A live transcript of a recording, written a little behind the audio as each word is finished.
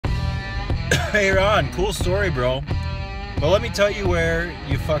Hey Ron, cool story, bro. But let me tell you where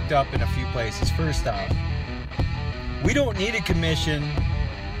you fucked up in a few places. First off, we don't need a commission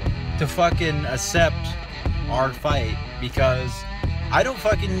to fucking accept our fight, because I don't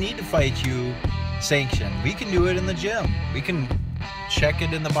fucking need to fight you sanctioned. We can do it in the gym. We can check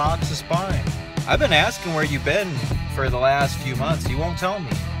it in the box of sparring. I've been asking where you've been for the last few months. You won't tell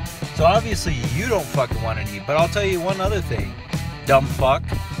me. So obviously you don't fucking want to need. But I'll tell you one other thing, dumb fuck.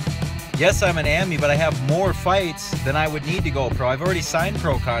 Yes, I'm an AMI, but I have more fights than I would need to go pro. I've already signed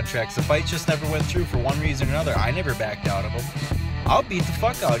pro contracts. The fights just never went through for one reason or another. I never backed out of them. I'll beat the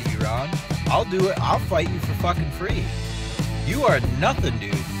fuck out of you, Ron. I'll do it. I'll fight you for fucking free. You are nothing,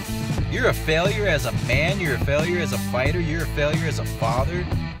 dude. You're a failure as a man. You're a failure as a fighter. You're a failure as a father.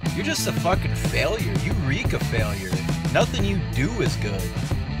 You're just a fucking failure. You reek of failure. Nothing you do is good.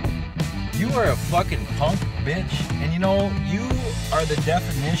 You are a fucking punk bitch. And you know, you are the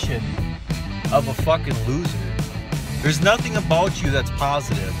definition of a fucking loser. There's nothing about you that's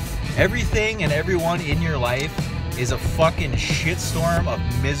positive. Everything and everyone in your life is a fucking shitstorm of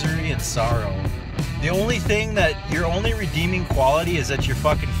misery and sorrow. The only thing that, your only redeeming quality is that you're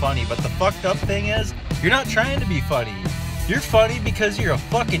fucking funny. But the fucked up thing is, you're not trying to be funny. You're funny because you're a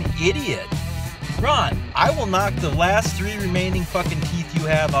fucking idiot. Ron, I will knock the last 3 remaining fucking teeth you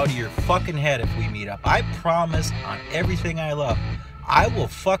have out of your fucking head if we meet up. I promise on everything I love. I will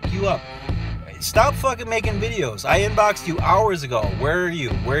fuck you up. Stop fucking making videos. I inboxed you hours ago. Where are you?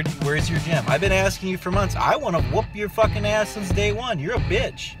 Where's your gym? I've been asking you for months. I want to whoop your fucking ass since day one. You're a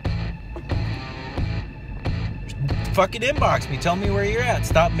bitch. Fucking inbox me. Tell me where you're at.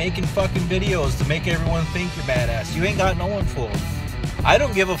 Stop making fucking videos to make everyone think you're badass. You ain't got no one fooled. I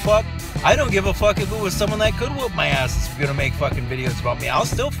don't give a fuck. I don't give a fuck if it was someone that could whoop my ass that's gonna make fucking videos about me. I'll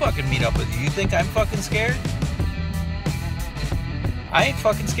still fucking meet up with you. You think I'm fucking scared? I ain't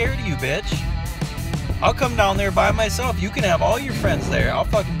fucking scared of you, bitch. I'll come down there by myself. You can have all your friends there. I'll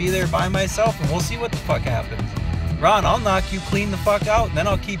fucking be there by myself and we'll see what the fuck happens. Ron, I'll knock you clean the fuck out and then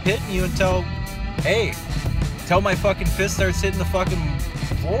I'll keep hitting you until, hey, till my fucking fist starts hitting the fucking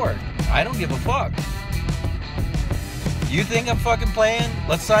floor. I don't give a fuck. You think I'm fucking playing?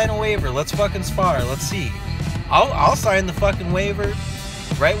 Let's sign a waiver. Let's fucking spar. Let's see. I'll sign the fucking waiver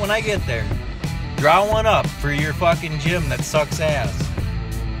right when I get there. Draw one up for your fucking gym that sucks ass.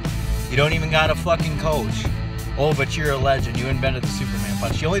 You don't even got a fucking coach. Oh, but you're a legend. You invented the Superman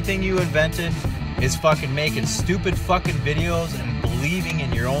punch. The only thing you invented is fucking making stupid fucking videos and believing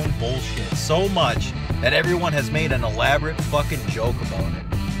in your own bullshit so much that everyone has made an elaborate fucking joke about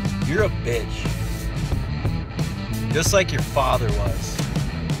it. You're a bitch. Just like your father was.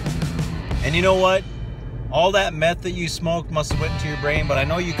 And you know what? All that meth that you smoked must have went into your brain, but I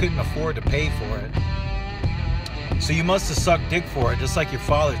know you couldn't afford to pay for it. So you must have sucked dick for it, just like your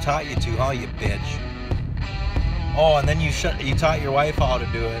father taught you to, huh, you bitch? Oh, and then you taught your wife how to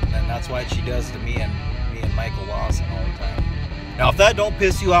do it, and that's what she does to me and Michael Lawson all the time. Now, if that don't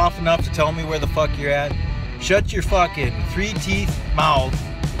piss you off enough to tell me where the fuck you're at, shut your fucking 3-teeth mouth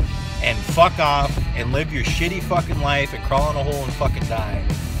and fuck off and live your shitty fucking life and crawl in a hole and fucking die.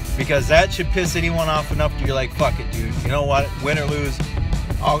 Because that should piss anyone off enough to be like, fuck it, dude. You know what? Win or lose,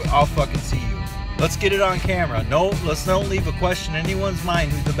 I'll fucking see you. Let's get it on camera. No, let's not leave a question in anyone's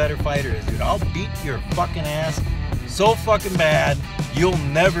mind who the better fighter is, dude. I'll beat your fucking ass so fucking bad, you'll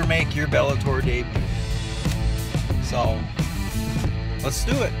never make your Bellator debut. So, let's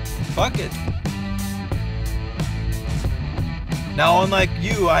do it. Fuck it. Now, unlike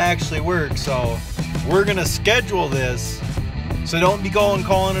you, I actually work, so we're gonna schedule this. So don't be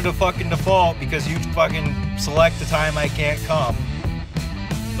calling it a fucking default because you fucking select the time I can't come.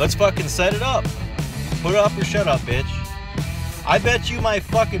 Let's fucking set it up. Put it up or shut up, bitch. I bet you my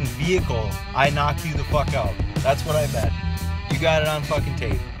fucking vehicle I knock you the fuck out. That's what I bet. You got it on fucking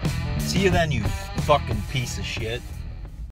tape. See you then, you fucking piece of shit.